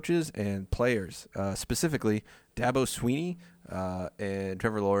football coaches and players, specifically Dabo Swinney and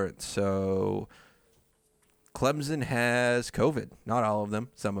Trevor Lawrence. So, Clemson has COVID. Not all of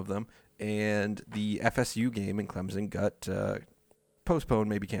them, some of them. And the FSU game in Clemson got postponed,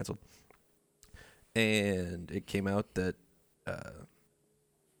 maybe canceled. And it came out that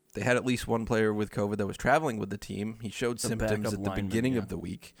they had at least one player with COVID that was traveling with the team. He showed symptoms backup at the lineman, beginning yeah. of the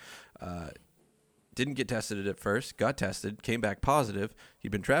week. Didn't get tested at first, got tested, came back positive.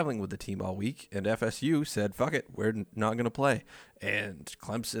 He'd been traveling with the team all week, and FSU said, fuck it, we're not going to play. And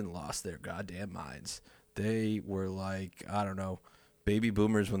Clemson lost their goddamn minds. They were like, I don't know, baby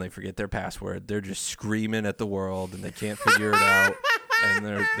boomers when they forget their password. They're just screaming at the world, and they can't figure it out. And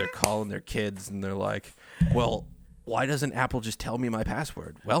they're calling their kids, and they're like, well, why doesn't Apple just tell me my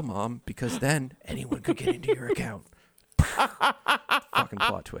password? Well, Mom, because then anyone could get into your account. Fucking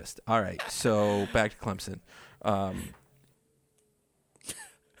plot twist. All right, so back to Clemson.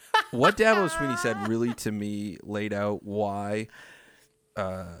 What Dabo Swinney said really, to me, laid out why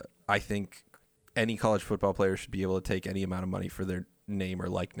I think any college football player should be able to take any amount of money for their name or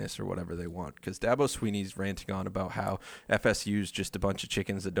likeness or whatever they want. Because Dabo Swinney's ranting on about how FSU's just a bunch of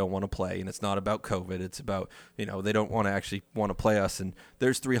chickens that don't want to play, and it's not about COVID. It's about, they don't want to actually want to play us, and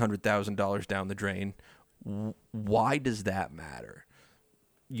there's $300,000 down the drain. Why does that matter?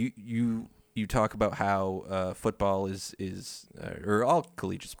 You talk about how football is or all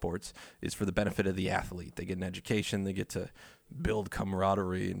collegiate sports is for the benefit of the athlete. They get an education, they get to build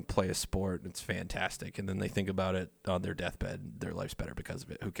camaraderie and play a sport. It's fantastic. And then they think about it on their deathbed. Their life's better because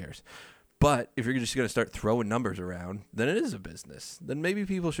of it. Who cares? But if you're just going to start throwing numbers around, then it is a business. Then maybe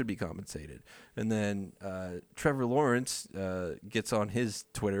people should be compensated. And then Trevor Lawrence gets on his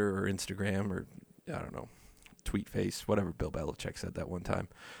Twitter or Instagram or, I don't know, tweet face, whatever Bill Belichick said that one time.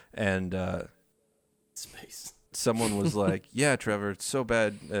 And Space. someone was like, yeah, Trevor, it's so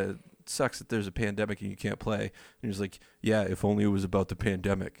bad. It sucks that there's a pandemic and you can't play. And he was like, yeah, if only it was about the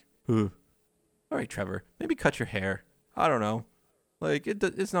pandemic. All right, Trevor, maybe cut your hair. I don't know. Like,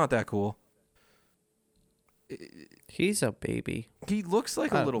 it's not that cool. He's a baby. He looks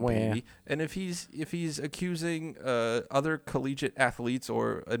like a little Wah. baby, and if he's accusing other collegiate athletes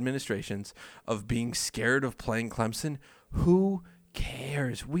or administrations of being scared of playing Clemson, who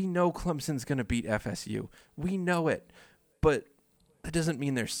cares? We know Clemson's going to beat FSU. We know it, but that doesn't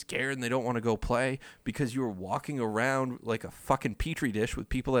mean they're scared and they don't want to go play because you were walking around like a fucking petri dish with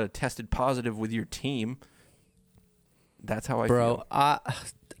people that had tested positive with your team. That's how I feel.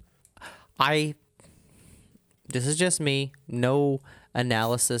 I this is just me, no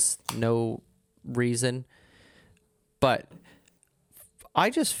analysis, no reason, but I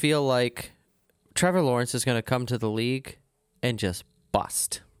just feel like Trevor Lawrence is going to come to the league and just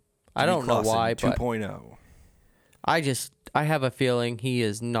bust. I don't know why, but 2.0. I have a feeling he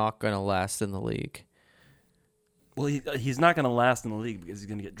is not going to last in the league. Well, he's not going to last in the league because he's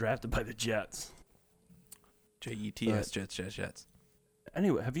going to get drafted by the Jets. Jets, Jets.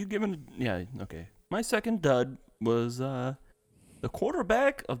 Anyway, have you given... Yeah, okay. My second dud was the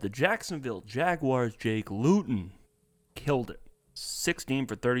quarterback of the Jacksonville Jaguars, Jake Luton. Killed it. 16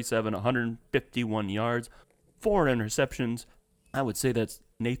 for 37, 151 yards, 4 interceptions. I would say that's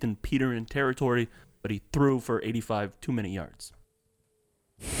Nathan Peterman territory, but he threw for 85 too many yards.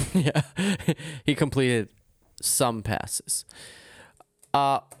 Yeah, he completed some passes.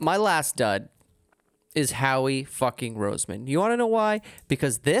 My last dud is Howie fucking Roseman. You want to know why?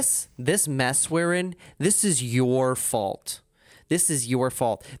 Because this mess we're in, this is your fault. This is your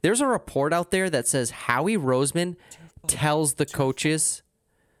fault. There's a report out there that says Howie Roseman tells the coaches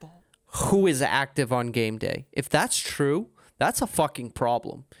who is active on game day. If that's true, That's a fucking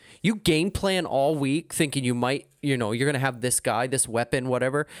problem. You game plan all week thinking you might, you're going to have this guy, this weapon,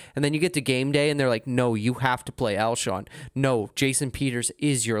 whatever. And then you get to game day and they're like, no, you have to play Alshon. No, Jason Peters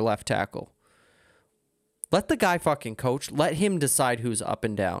is your left tackle. Let the guy fucking coach. Let him decide who's up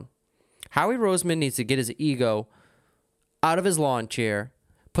and down. Howie Roseman needs to get his ego out of his lawn chair,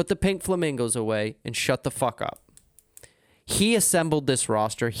 put the pink flamingos away, and shut the fuck up. He assembled this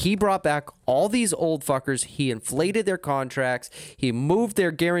roster. He brought back all these old fuckers. He inflated their contracts. He moved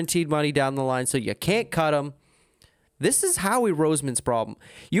their guaranteed money down the line so you can't cut them. This is Howie Roseman's problem.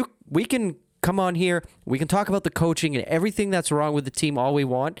 We can come on here. We can talk about the coaching and everything that's wrong with the team all we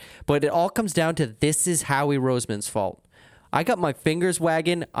want, but it all comes down to this is Howie Roseman's fault. I got my fingers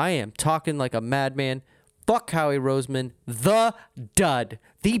wagging. I am talking like a madman. Fuck Howie Roseman, the dud,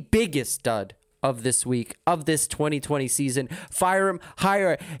 the biggest dud of this week, of this 2020 season. Fire him,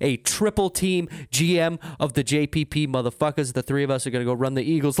 hire a triple team GM of the JPP motherfuckers. The three of us are going to go run the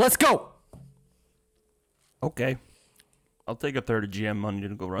Eagles. Let's go! Okay. I'll take a third of GM money to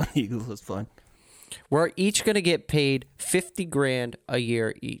go run the Eagles. That's fine. We're each going to get paid $50,000 a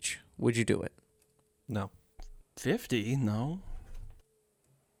year each. Would you do it? No. 50? No.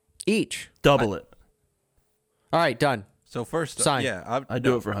 Each. Double it. All right, done. So first, Sign. I'd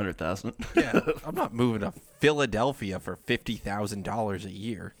do it for 100,000. Yeah, I'm not moving to Philadelphia for $50,000 a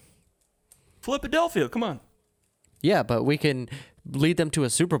year. Philadelphia, come on. Yeah, but we can lead them to a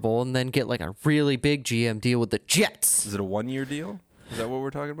Super Bowl and then get like a really big GM deal with the Jets. Is it a 1-year deal? Is that what we're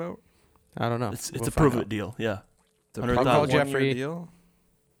talking about? I don't know. It's We'll a find prove out. it deal, yeah. It's a 100,000. Call 1-year Jeffrey. deal?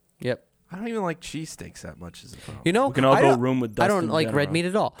 Yep. I don't even like cheesesteaks that much as a problem. You know, We can all I go don't- room with I don't Dustin like red General. meat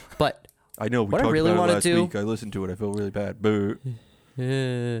at all, but I know we What I talked really about wanna it last do- week. I listened to it. I feel really bad. Boo.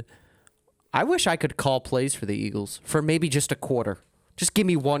 I wish I could call plays for the Eagles for maybe just a quarter. Just give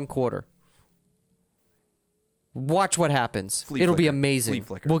me one quarter. Watch what happens. Flea It'll be flicker. amazing. Flea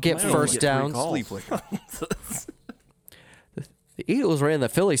flicker. We'll get Might only first get 3 downs. calls. Flea flicker. The Eagles ran the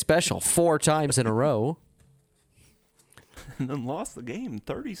Philly special 4 times in a row. And then lost the game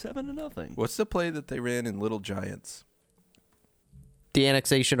 37-0. What's the play that they ran in Little Giants? The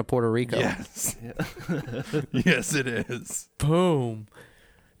annexation of Puerto Rico. Yes. Yes, it is. Boom.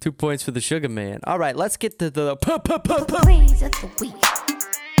 2 points for the Sugar Man. All right, let's get to the Plays of the week.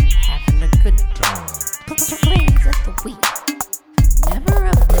 Having a good time. Plays of the week. Never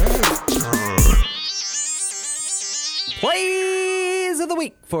a bad plays of the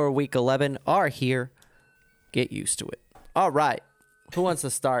week for week 11 are here. Get used to it. All right. Who wants to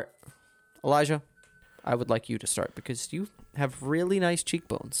start? Elijah, I would like you to start because you have really nice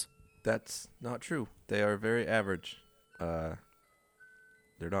cheekbones. That's not true. They are very average. They're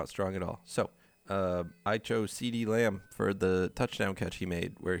not strong at all. So, I chose CeeDee Lamb for the touchdown catch he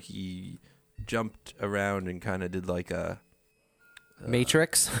made, where he jumped around and kind of did like a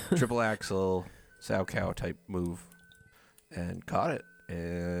Matrix. triple axle sow cow type move, and caught it,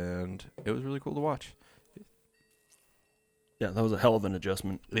 and it was really cool to watch. Yeah, that was a hell of an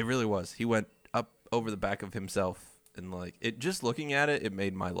adjustment. It really was. He went up over the back of himself, and like it. Just looking at it, it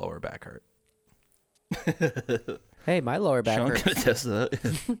made my lower back hurt. Hey, my lower back Sean hurts. can attest to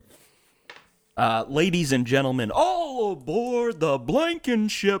that. Ladies and gentlemen, all aboard the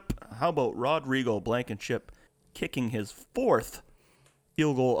Blankenship. How about Rodrigo Blankenship kicking his 4th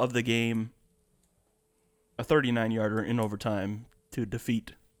field goal of the game, a 39-yarder in overtime to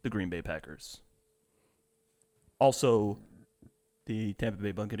defeat the Green Bay Packers. Also, the Tampa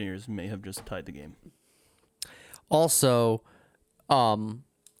Bay Buccaneers may have just tied the game. Also,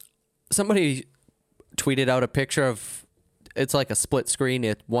 somebody tweeted out a picture of, it's like a split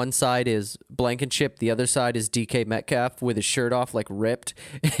screen. One side is Blankenship, the other side is DK Metcalf with his shirt off, like ripped.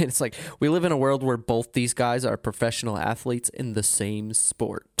 And it's like, we live in a world where both these guys are professional athletes in the same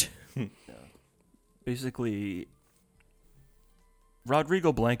sport. Basically,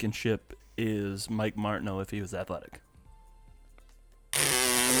 Rodrigo Blankenship is Mike Martineau if he was athletic.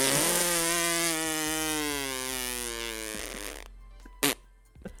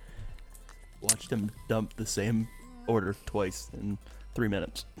 Watched him dump the same order twice in 3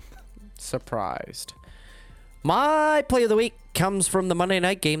 minutes. Surprised. My play of the week comes from the Monday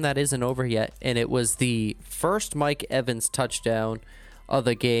night game that isn't over yet, and it was the first Mike Evans touchdown of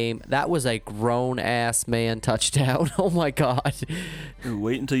the game. That was a grown-ass man touchdown. Oh, my God. Ooh,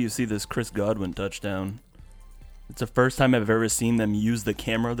 wait until you see this Chris Godwin touchdown. It's the first time I've ever seen them use the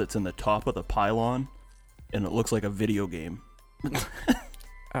camera that's in the top of the pylon, and it looks like a video game.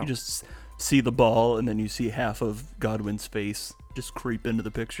 You just see the ball, and then you see half of Godwin's face just creep into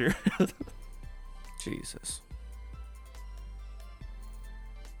the picture. Jesus.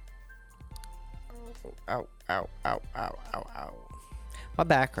 ow, ow, ow, ow, ow, ow. My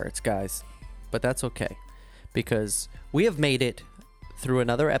back hurts, guys, but that's okay because we have made it through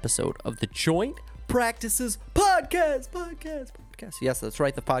another episode of the Joint Practices Podcast. Yes, that's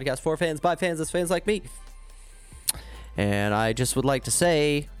right, the podcast for fans, by fans, as fans like me. And I just would like to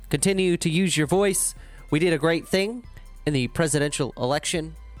say, continue to use your voice. We did a great thing in the presidential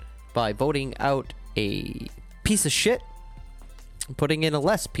election by voting out a piece of shit and putting in a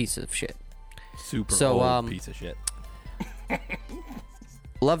less piece of shit. Super So, old piece of shit.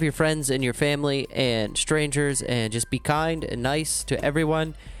 Love your friends and your family and strangers, and just be kind and nice to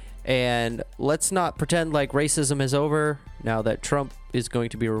everyone. And let's not pretend like racism is over now that Trump is going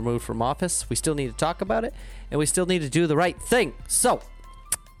to be removed from office. We still need to talk about it, and we still need to do the right thing. So,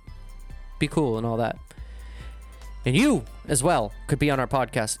 be cool and all that. And you, as well, could be on our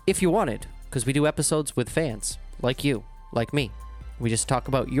podcast if you wanted, because we do episodes with fans like you, like me. We just talk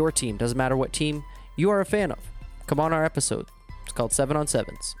about your team. Doesn't matter what team you are a fan of. Come on our episode. It's called 7 on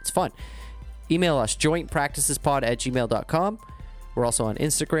 7s. It's fun. Email us, jointpracticespod@gmail.com. We're also on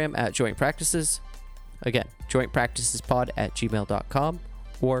Instagram at jointpractices. Again, jointpracticespod@gmail.com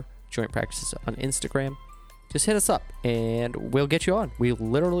or jointpractices on Instagram. Just hit us up and we'll get you on. We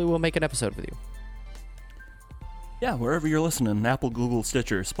literally will make an episode with you. Yeah, wherever you're listening, Apple, Google,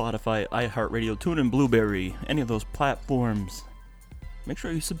 Stitcher, Spotify, iHeartRadio, TuneIn, Blueberry, any of those platforms, make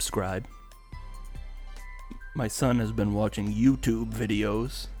sure you subscribe. My son has been watching YouTube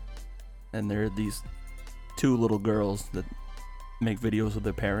videos, and there are these two little girls that make videos with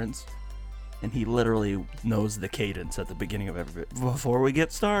their parents, and he literally knows the cadence at the beginning of every video. Before we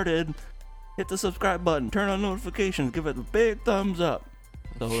get started, hit the subscribe button, turn on notifications, give it a big thumbs up.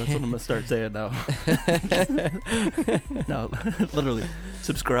 So that's what I'm going to start saying now. No, literally,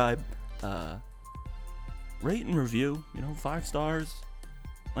 subscribe, rate and review, 5 stars,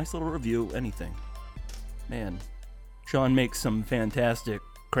 nice little review, anything. Man, Sean makes some fantastic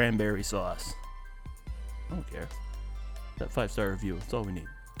cranberry sauce. I don't care. That 5-star review, that's all we need.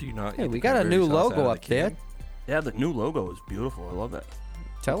 Do you not? Hey, eat we the got a cranberry new sauce out logo of the up there. can? Yeah, the new logo is beautiful. I love that.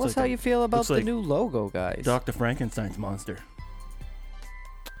 Tell Looks us like how a- you feel about looks the like new logo, guys. Dr. Frankenstein's monster.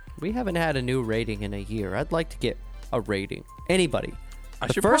 We haven't had a new rating in a year. I'd like to get a rating. Anybody. I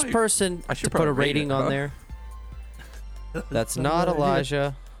The should first probably- person I should to put a probably rate rating it, on huh? there. That's not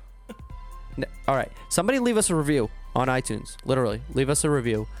Elijah. All right. Somebody leave us a review on iTunes. Literally. Leave us a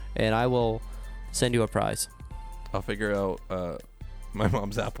review, and I will send you a prize. I'll figure out my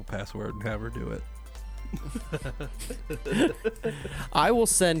mom's Apple password and have her do it. I will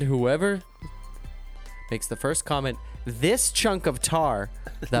send whoever makes the first comment this chunk of tar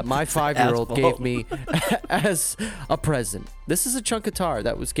that my 5-year-old gave me as a present. This is a chunk of tar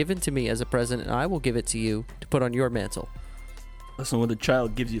that was given to me as a present, and I will give it to you to put on your mantle. Listen, when a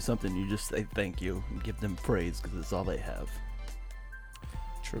child gives you something, you just say thank you and give them praise because it's all they have.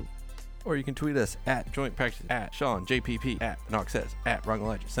 True. Or you can tweet us at Joint Practice, at Sean JPP, at Noxes, at Wrong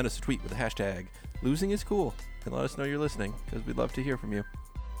Elijah. Send us a tweet with the hashtag Losing is Cool and let us know you're listening because we'd love to hear from you.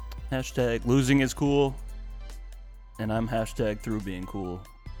 Hashtag losing is cool. And I'm hashtag through being cool.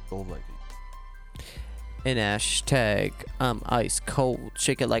 Gold Viking. And hashtag ice cold.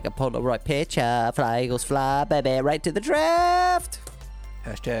 Shake it like a Polaroid picture. Fly Eagles fly, baby, right to the draft.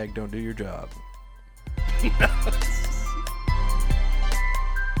 Hashtag don't do your job.